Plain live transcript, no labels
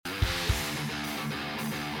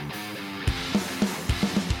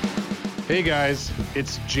Hey guys,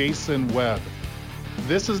 it's Jason Webb.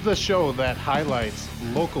 This is the show that highlights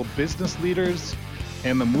local business leaders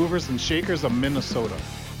and the movers and shakers of Minnesota.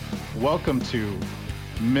 Welcome to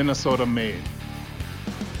Minnesota Made.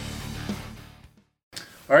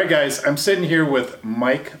 All right guys, I'm sitting here with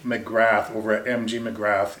Mike McGrath over at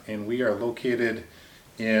McGrath, and we are located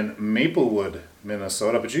in Maplewood,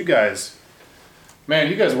 Minnesota. But you guys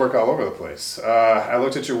work all over the place. I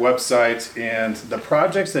looked at your website, and the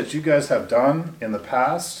projects that you guys have done in the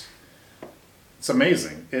past, it's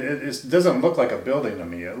amazing. It doesn't look like a building to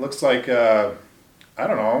me. It looks like, I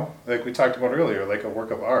don't know, like we talked about earlier, like a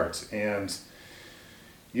work of art. And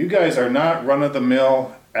you guys are not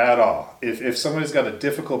run-of-the-mill at all. If somebody's got a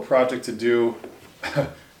difficult project to do,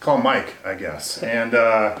 call Mike, I guess.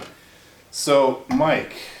 And so,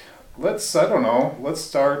 Mike, let's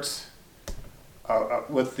start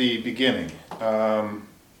with the beginning.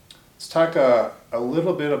 Let's talk a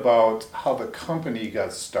little bit about how the company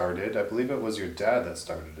got started. I believe it was your dad that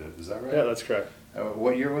started it. Is that right? Yeah, that's correct.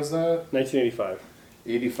 What year was that? 1985.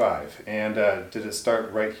 85. And did it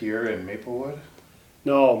start right here in Maplewood?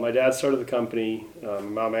 No, my dad started the company,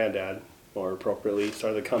 mom and dad, more appropriately,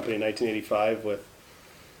 started the company in 1985 with,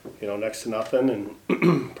 next to nothing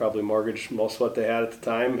and probably mortgaged most of what they had at the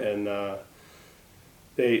time. And our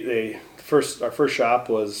first shop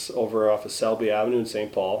was over off of Selby Avenue in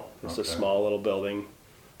St. Paul. It's a small little building,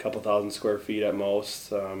 a couple thousand square feet at most.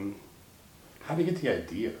 How did you get the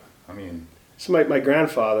idea? So my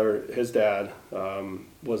grandfather, his dad,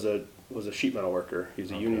 was a sheet metal worker. He was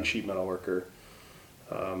a union sheet metal worker.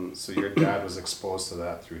 So your dad was exposed to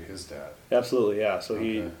that through his dad? Absolutely, yeah. So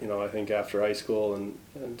he, I think after high school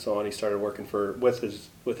and so on, he started working with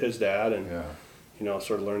his dad and,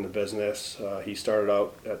 sort of learned the business. He started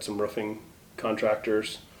out at some roofing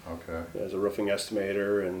contractors as a roofing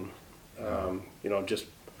estimator and, just,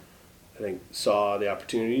 I think, saw the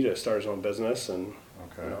opportunity to start his own business. And,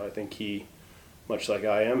 I think he, much like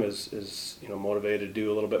I am, is motivated to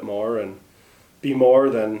do a little bit more and be more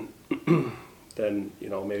than... than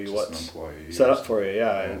maybe just what's set up for you,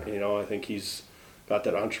 And I think he's got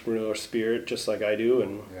that entrepreneurial spirit just like I do,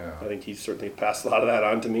 and I think he's certainly passed a lot of that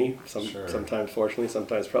on to me. Sometimes fortunately,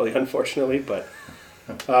 sometimes probably unfortunately, but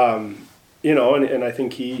and I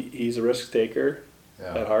think he's a risk taker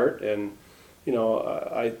at heart, and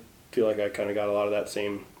I feel like I kind of got a lot of that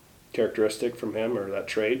same characteristic from him, or that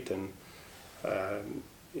trait, and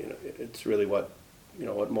it's really what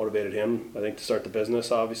motivated him, I think, to start the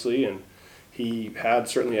business, obviously. And he had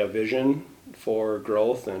certainly a vision for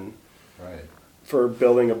growth and for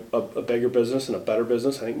building a bigger business and a better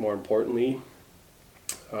business. I think more importantly,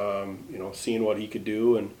 seeing what he could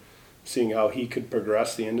do and seeing how he could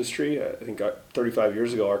progress the industry. I think 35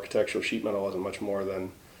 years ago, architectural sheet metal wasn't much more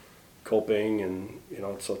than coping and,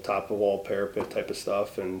 so top of wall parapet type of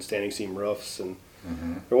stuff and standing seam roofs. And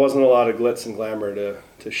there wasn't a lot of glitz and glamour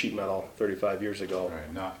to sheet metal 35 years ago.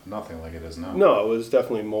 Right, nothing like it is now. No, it was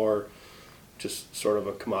definitely more just sort of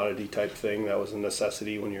a commodity type thing that was a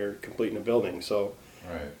necessity when you're completing a building. So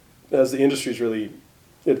as the industry's really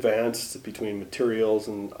advanced between materials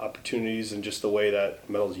and opportunities and just the way that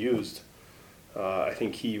metal's used, I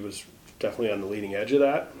think he was definitely on the leading edge of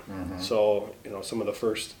that. So, some of the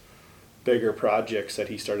first bigger projects that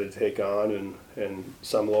he started to take on, and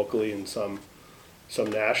some locally and some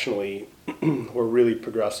nationally, were really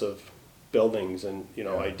progressive buildings and,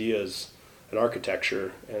 ideas and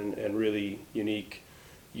architecture and really unique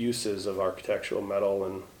uses of architectural metal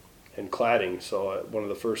and cladding. So one of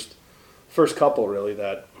the first couple really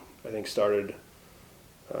that I think started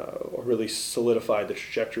or really solidified the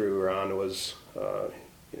trajectory we were on was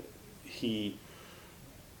he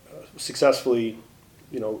successfully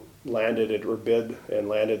landed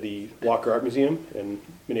the Walker Art Museum in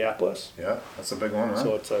Minneapolis. Yeah, that's a big one, huh?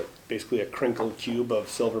 So it's basically a crinkled cube of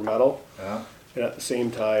silver metal. Yeah. And at the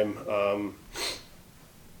same time,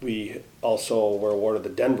 we also were awarded the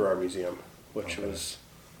Denver Art Museum, which was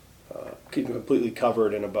completely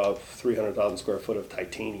covered in about 300,000 square foot of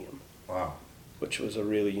titanium. Wow. Which was a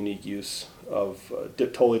really unique use of a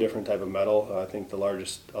totally different type of metal. I think the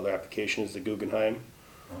largest other application is the Guggenheim.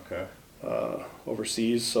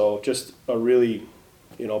 Overseas. So just a really,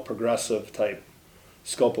 progressive type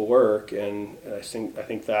scope of work, and I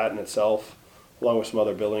think that in itself, along with some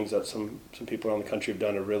other buildings that some people around the country have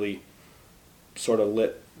done, have really sort of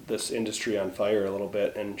lit this industry on fire a little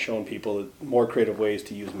bit and shown people more creative ways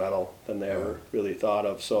to use metal than they ever really thought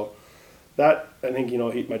of. So that, I think,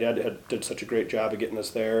 my dad did such a great job of getting us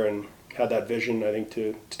there and had that vision, I think,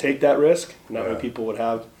 to take that risk. Not many people would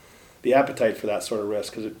have the appetite for that sort of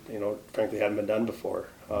risk because it, frankly, hadn't been done before.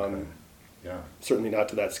 Yeah. certainly not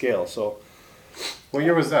to that scale. So What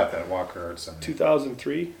year was that Walker Art Center?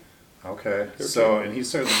 2003. Okay. So, and he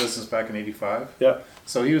started the business back in '85? Yeah.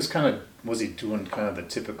 So he was was he doing kind of the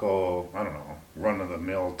typical, I don't know,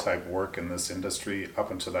 run-of-the-mill type work in this industry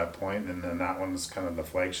up until that point, and then that one was kind of the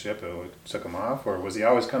flagship, it took him off? Or was he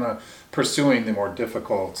always kind of pursuing the more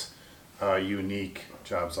difficult, unique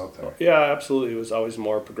jobs out there? Yeah, absolutely. It was always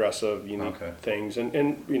more progressive, unique things.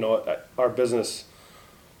 And our business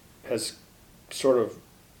has sort of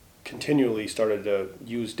continually started to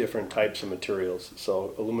use different types of materials.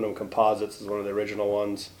 So aluminum composites is one of the original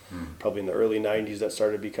ones, probably in the early 90s that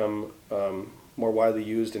started to become more widely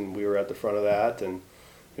used, and we were at the front of that. And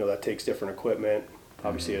that takes different equipment,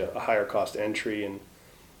 obviously a higher cost entry and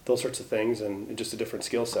those sorts of things, and just a different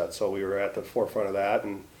skill set. So we were at the forefront of that,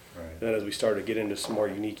 and then as we started to get into some more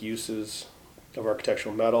unique uses of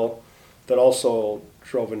architectural metal, that also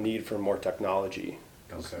drove a need for more technology.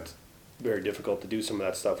 Okay. It's very difficult to do some of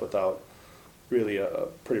that stuff without really a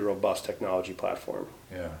pretty robust technology platform.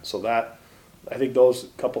 Yeah. So that, I think those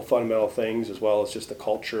couple fundamental things, as well as just the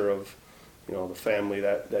culture of, the family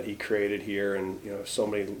that he created here, and so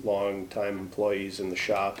many long-time employees in the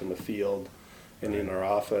shop, in the field, and in our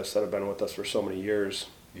office that have been with us for so many years.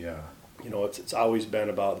 Yeah. It's always been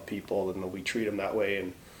about the people, and we treat them that way,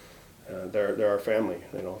 and they're our family.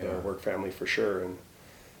 They're our work family for sure. And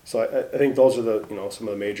so I think those are the some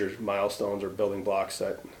of the major milestones or building blocks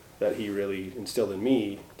that he really instilled in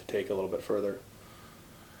me to take a little bit further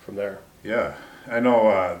from there. Yeah, I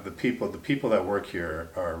know the people that work here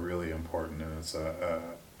are really important, and it's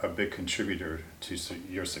a big contributor to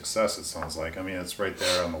your success. It sounds like. I mean, it's right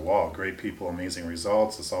there on the wall. Great people, amazing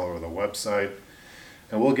results. It's all over the website,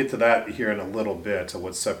 and we'll get to that here in a little bit. To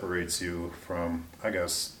what separates you from, I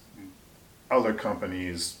guess, other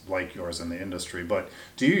companies like yours in the industry. But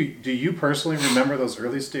do you personally remember those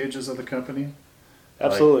early stages of the company?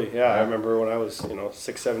 Absolutely, yeah. I remember when I was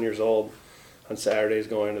 6, 7 years old, on Saturdays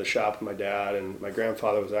going to the shop with my dad, and my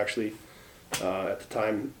grandfather was actually at the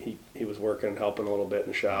time he was working and helping a little bit in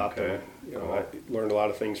the shop. Okay. And I learned a lot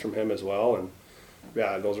of things from him as well. And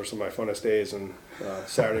yeah, those were some of my funnest days. And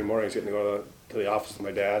Saturday mornings, getting to go to the office with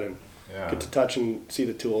my dad and get to touch and see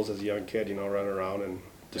the tools as a young kid, running around, and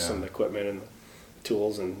just some of the equipment and the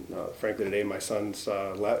tools. And frankly, today my son's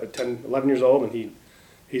 11 years old, and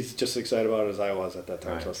he's just as excited about it as I was at that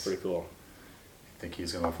time. Nice. So it's pretty cool. Think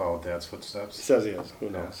he's going to follow Dad's footsteps? He says he is.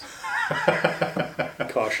 Who knows?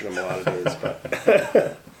 Caution him a lot of days,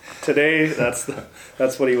 but today that's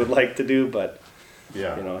what he would like to do. But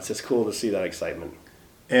it's just cool to see that excitement.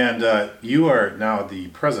 And you are now the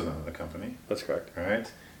president of the company. That's correct. All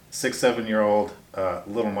right, 6, 7-year-old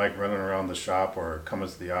little Mike running around the shop or coming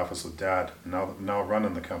to the office with Dad. Now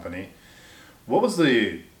running the company. What was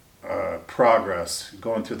the progress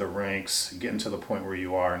going through the ranks, getting to the point where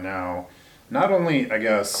you are now? Not only, I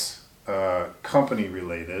guess, company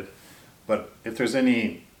related, but if there's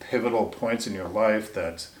any pivotal points in your life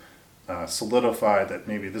that solidify that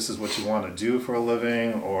maybe this is what you want to do for a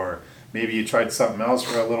living, or maybe you tried something else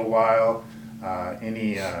for a little while.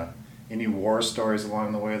 Any war stories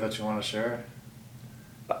along the way that you want to share?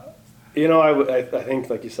 I think,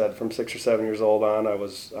 like you said, from 6 or 7 years old on,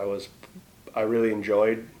 I really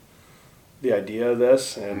enjoyed the idea of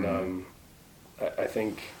this, and I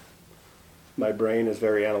think my brain is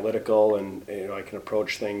very analytical, and I can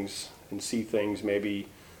approach things and see things maybe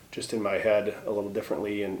just in my head a little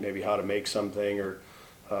differently, and maybe how to make something, or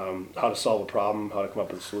how to solve a problem, how to come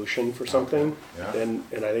up with a solution for something. Okay.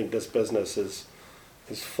 Yeah. And I think this business is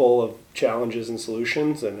full of challenges and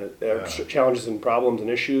solutions, and challenges and problems and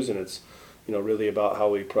issues, and it's really about how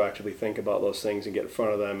we proactively think about those things and get in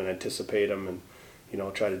front of them and anticipate them,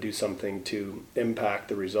 and try to do something to impact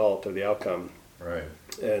the result or the outcome. Right.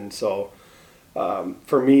 And so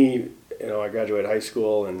for me, I graduated high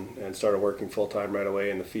school and started working full-time right away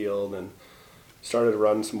in the field, and started to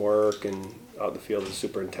run some work and out in the field as a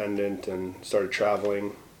superintendent, and started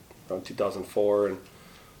traveling around 2004, and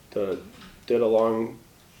did a long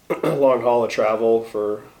haul of travel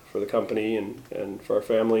for the company and for our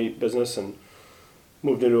family business, and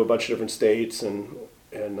moved into a bunch of different states, and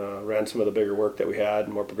ran some of the bigger work that we had,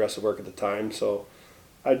 more progressive work at the time. So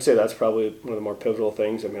I'd say that's probably one of the more pivotal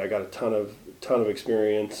things. I mean, I got a ton of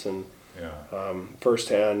experience and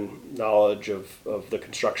firsthand knowledge of the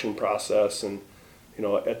construction process. And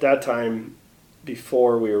at that time,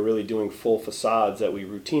 before we were really doing full facades that we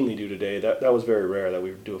routinely do today, that was very rare that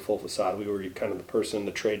we would do a full facade. We were kind of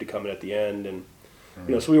the trade to come in at the end, and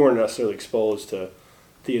so we weren't necessarily exposed to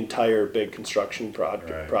the entire big construction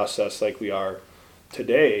process like we are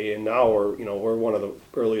today. And now we're one of the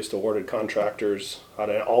earliest awarded contractors out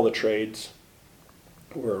of all the trades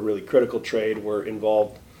we're a really critical trade. We're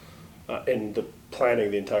involved in the planning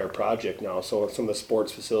of the entire project now. So some of the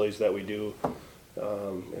sports facilities that we do,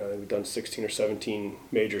 we've done 16 or 17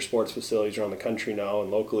 major sports facilities around the country now,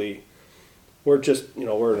 and locally, we're just,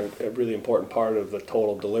 we're a really important part of the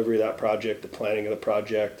total delivery of that project, the planning of the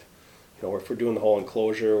project. If we're doing the whole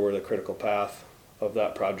enclosure, we're the critical path of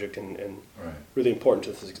that project, and right. really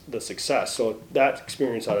important to the success. So that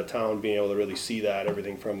experience out of town, being able to really see that,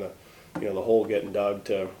 everything from the hole getting dug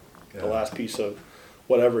to the last piece of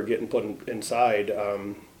whatever getting put inside,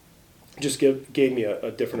 just gave me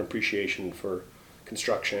a different appreciation for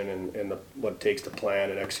construction and what it takes to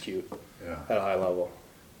plan and execute at a high level.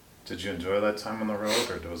 Did you enjoy that time on the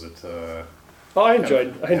road, or was it? I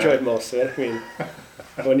enjoyed most of it. I mean,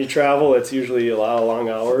 when you travel, it's usually a lot of long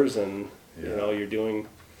hours, and you're doing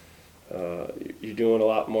a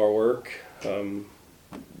lot more work than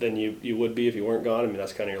you would be if you weren't gone. I mean,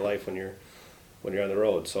 that's kind of your life when you're on the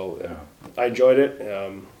road. So I enjoyed it.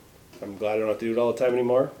 I'm glad I don't have to do it all the time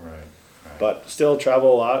anymore. Right. But still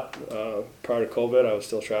travel a lot. Prior to COVID, I was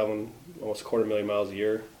still traveling almost 250,000 miles a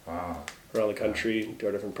year. Wow. Around the country to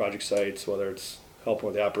our different project sites, whether it's helping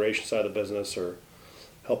with the operation side of the business or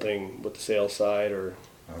helping with the sales side or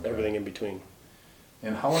everything in between.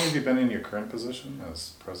 And how long have you been in your current position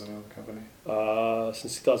as president of the company?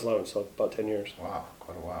 Since 2011, so about 10 years. Wow,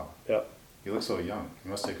 quite a while. Yeah. You look so young.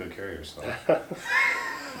 You must take good care of yourself.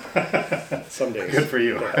 Some days. Good for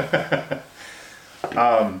you.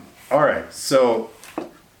 All right, so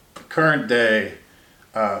current day,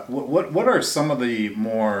 what are some of the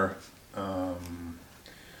more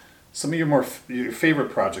your favorite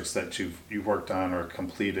projects that you've worked on or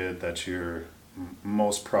completed that you're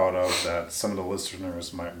most proud of that some of the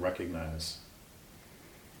listeners might recognize?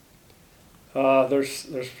 There's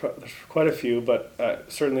quite a few, but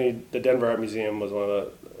certainly the Denver Art Museum was one of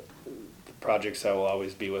the projects that will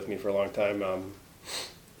always be with me for a long time.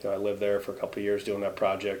 I lived there for a couple of years doing that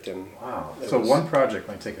project, and wow. So one project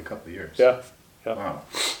might take a couple of years. Yeah. Wow.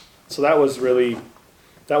 So that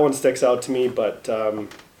one sticks out to me. But the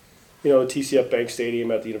TCF Bank Stadium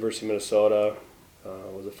at the University of Minnesota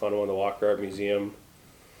was a fun one. The Walker Art Museum.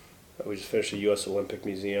 We just finished the U.S. Olympic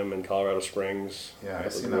Museum in Colorado Springs. Yeah, I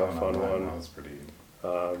seen that one. That was pretty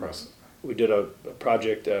impressive. We did a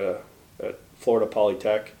project at Florida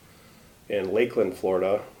Polytech in Lakeland,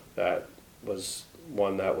 Florida. That was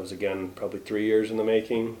one that was, again, probably 3 years in the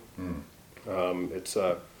making. It's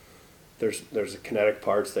there's the kinetic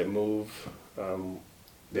parts that move.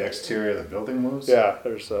 The exterior of the building moves? Yeah,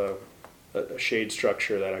 there's a shade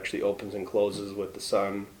structure that actually opens and closes with the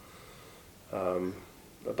sun.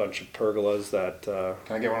 A bunch of pergolas that...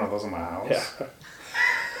 Can I get one of those in my house?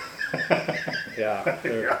 Yeah. Yeah,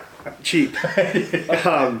 they're cheap.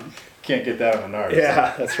 Can't get that on ours.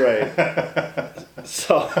 Yeah, that's right.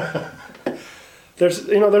 So there's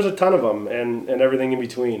a ton of them and everything in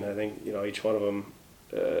between. I think each one of them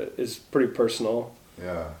is pretty personal.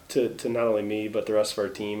 Yeah. To not only me but the rest of our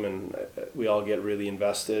team, and we all get really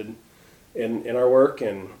invested in our work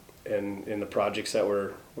and in the projects that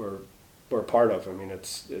we're a part of. I mean,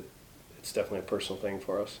 it's definitely a personal thing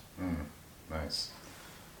for us. Nice.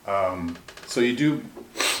 So you do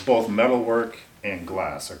both metal work and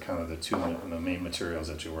glass are kind of the main materials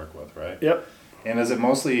that you work with, right? Yep. And is it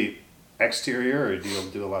mostly exterior, or do you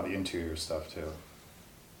do a lot of interior stuff too?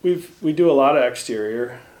 We do a lot of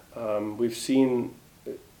exterior. We've seen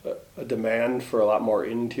a demand for a lot more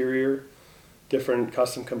interior, different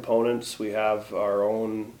custom components. We have our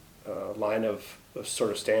own line of sort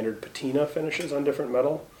of standard patina finishes on different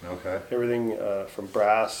metal. Okay. Everything from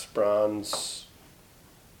brass, bronze,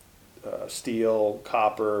 steel,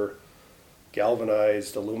 copper,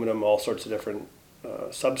 galvanized, aluminum, all sorts of different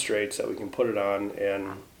substrates that we can put it on,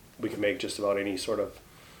 and we can make just about any sort of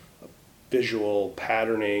visual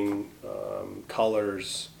patterning,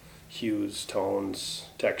 colors, hues, tones,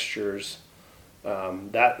 textures.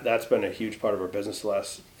 That's been a huge part of our business the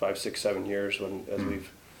last 5, 6, 7 years as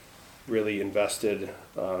we've really invested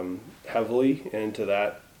heavily into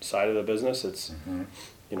that side of the business. It's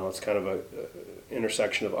it's kind of a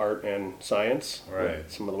intersection of art and science. Right.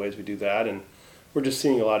 Some of the ways we do that, and we're just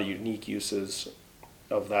seeing a lot of unique uses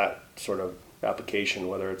of that sort of application,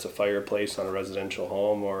 whether it's a fireplace on a residential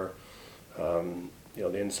home or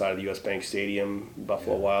the inside of the U.S. Bank Stadium,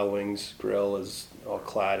 Buffalo Wild Wings grill is all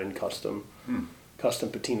clad in custom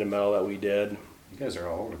patina metal that we did. You guys are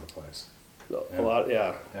all over the place. A lot,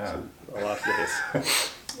 yeah. Yeah. A lot of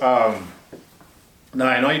days. Now,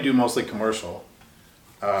 I know you do mostly commercial,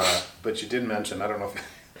 but you did mention, I don't know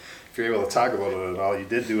if if you're able to talk about it at all, you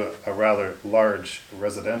did do a rather large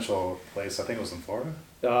residential place. I think it was in Florida.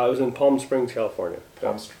 It was in Palm Springs, California.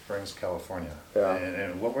 Palm Springs, California. Yeah.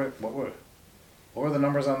 And what were the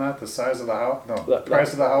numbers on that? The size of the house? No, the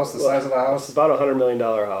price of the house. The size of the house. It's about $100 million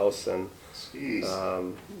house, and jeez.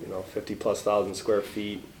 50,000+ square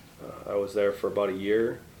feet. I was there for about a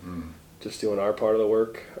year, just doing our part of the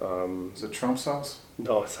work. Is it Trump's house?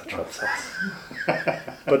 No, it's not Trump's house.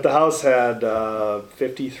 But the house had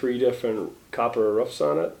 53 different copper roofs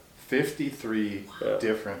on it. 53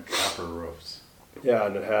 different copper roofs. Yeah,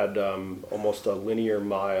 and it had almost a linear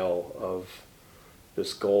mile of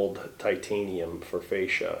this gold titanium for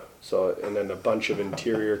fascia. So, and then a bunch of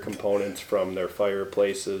interior components, from their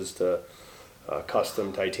fireplaces to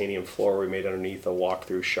custom titanium floor we made underneath a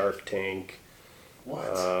walk-through shark tank. What?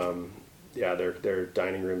 Their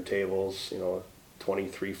dining room tables,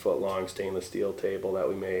 23-foot long stainless steel table that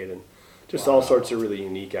we made, and just all sorts of really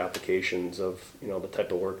unique applications of the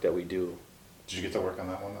type of work that we do. Did you get to work on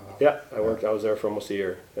that one? Yeah, I was there for almost a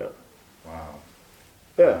year. Yeah. Wow.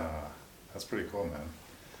 Yeah. That's pretty cool,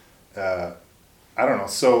 man. I don't know.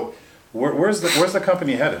 So, where's the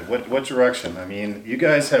company headed? What direction? I mean, you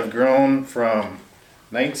guys have grown from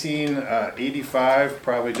 1985,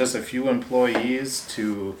 probably just a few employees,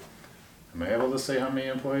 to, am I able to say how many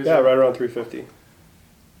employees? Yeah, right around 350.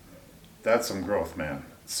 That's some growth, man.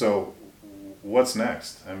 So, what's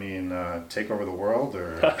next? I mean, take over the world,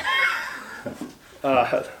 or?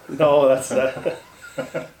 No, that's that.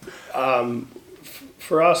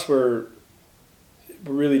 For us, we're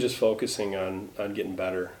really just focusing on getting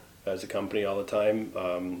better as a company all the time,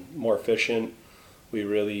 more efficient. We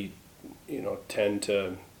really, tend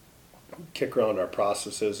to kick around our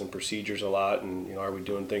processes and procedures a lot, and are we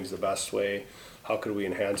doing things the best way? How could we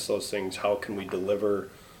enhance those things? How can we deliver,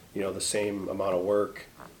 the same amount of work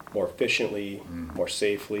more efficiently, more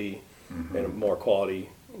safely, in a more quality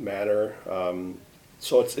manner?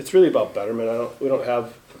 So it's really about betterment. We don't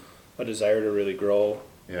have a desire to really grow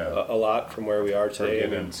a lot from where we are today. Or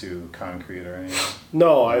get into concrete or anything?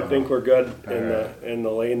 No, I think we're good in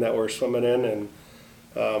the lane that we're swimming in,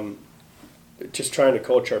 and just trying to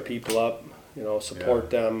coach our people up, support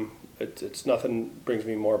them. It's nothing brings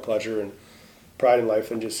me more pleasure and pride in life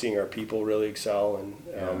than just seeing our people really excel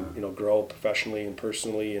and grow professionally and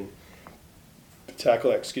personally, and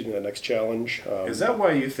tackle the next challenge. Is that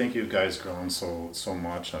why you think you guys grown so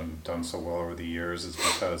much and done so well over the years? Is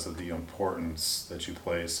because of the importance that you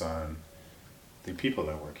place on the people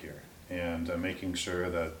that work here, and making sure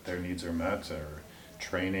that their needs are met, or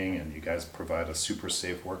training, and you guys provide a super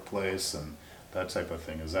safe workplace and that type of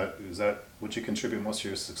thing? Is that what you contribute most of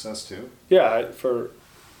your success to? Yeah,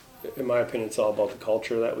 in my opinion, it's all about the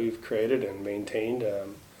culture that we've created and maintained.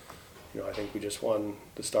 I think we just won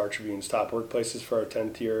the Star Tribune's top workplaces for our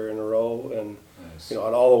 10th year in a row, and nice.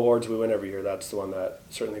 On all awards we win every year, that's the one that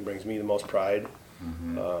certainly brings me the most pride.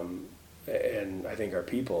 And I think our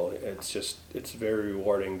people, it's very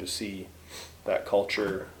rewarding to see that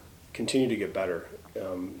culture continue to get better.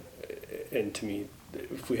 And to me,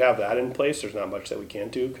 if we have that in place, there's not much that we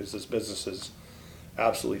can't do, because this business is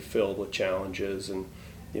absolutely filled with challenges, and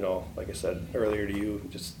like I said earlier to you,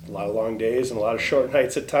 just a lot of long days and a lot of short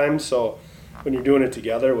nights at times. So when you're doing it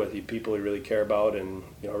together with the people you really care about, and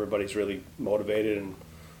everybody's really motivated and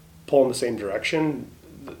pulling the same direction,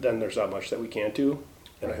 then there's not much that we can't do.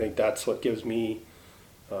 And I think that's what gives me,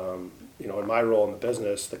 in my role in the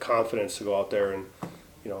business, the confidence to go out there and,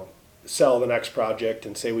 sell the next project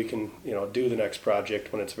and say we can, do the next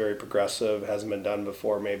project when it's very progressive, hasn't been done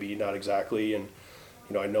before, maybe not exactly, and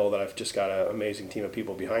I know that I've just got an amazing team of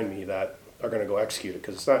people behind me that are going to go execute it,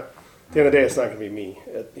 because it's not, at the end of the day, it's not going to be me.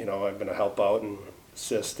 I'm going to help out and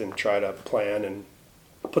assist and try to plan and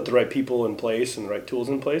put the right people in place and the right tools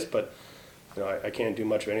in place, but I can't do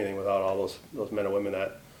much of anything without all those men and women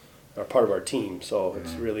that are part of our team. So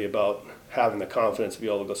it's really about having the confidence to be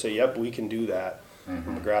able to go say, yep, we can do that.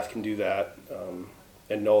 McGrath can do that,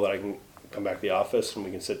 and know that I can come back to the office and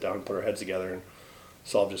we can sit down and put our heads together and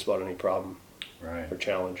solve just about any problem. Right. Or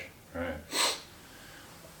challenge. Right.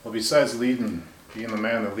 Well, besides being the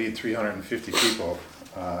man that lead 350 people,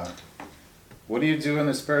 what do you do in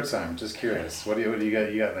the spare time? Just curious. What do you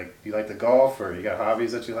got? You like to golf, or you got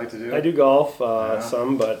hobbies that you like to do? I do golf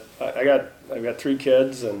some, but I've got 3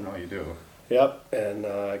 kids, and oh, you do. Yep, and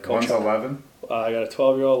I coach. One's 11. I got a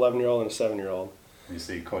 12-year-old, 11-year-old, and a 7-year-old. You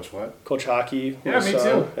say you coach what? Coach hockey. Yeah, me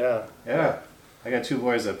too. Yeah. I got two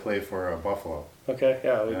boys that play for Buffalo. Okay,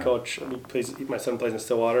 yeah, we coach. My son plays in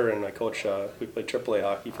Stillwater, and I coach. We play AAA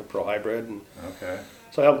hockey for Pro Hybrid, and Okay.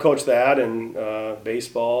 so I help coach that and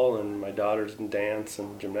baseball, and my daughter's in dance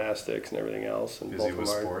and gymnastics and everything else. And Busy with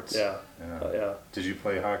sports. Yeah, yeah. Did you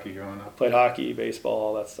play hockey growing up? Played hockey, baseball,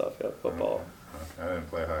 all that stuff. Yeah, football. Okay. I didn't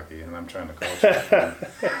play hockey, and I'm trying to coach.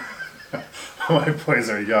 My boys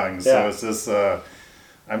are young, so Yeah. it's just.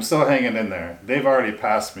 I'm still hanging in there. They've already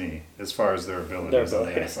passed me as far as their abilities.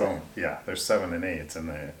 So yeah, they're 7 and 8, and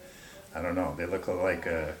I don't know. They look like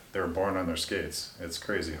they were born on their skates. It's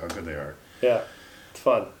crazy how good they are. Yeah, it's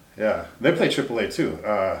fun. Yeah, they play AAA too.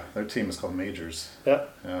 Their team is called Majors. Yeah.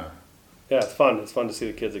 Yeah. Yeah, it's fun. It's fun to see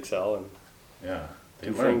the kids excel and Yeah. They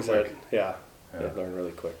do learn things quick. that they learn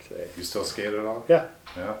really quick today. You still skate at all? Yeah.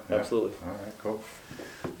 Yeah. Absolutely. All right. Cool.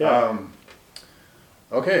 Yeah.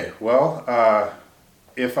 Okay. Well,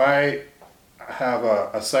 if I have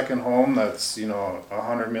a second home that's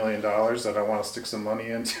 $100 million that I want to stick some money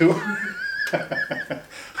into,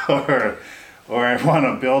 or I want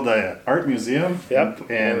to build an art museum, Yep.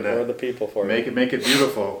 and We're the people for make it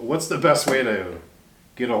beautiful. What's the best way to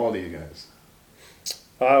get a hold of you guys?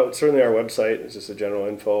 Certainly our website is just a general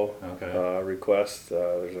info request.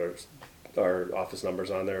 There's our office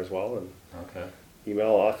numbers on there as well, and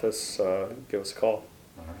email office. Give us a call.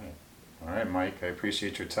 All right, Mike. I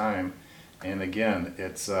appreciate your time. And again,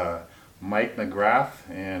 it's Mike McGrath,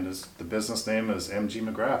 and the business name is MG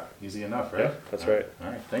McGrath. Easy enough, right? Yeah, that's right.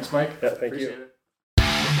 All right. Thanks, Mike. Yeah, thank you. Appreciate it.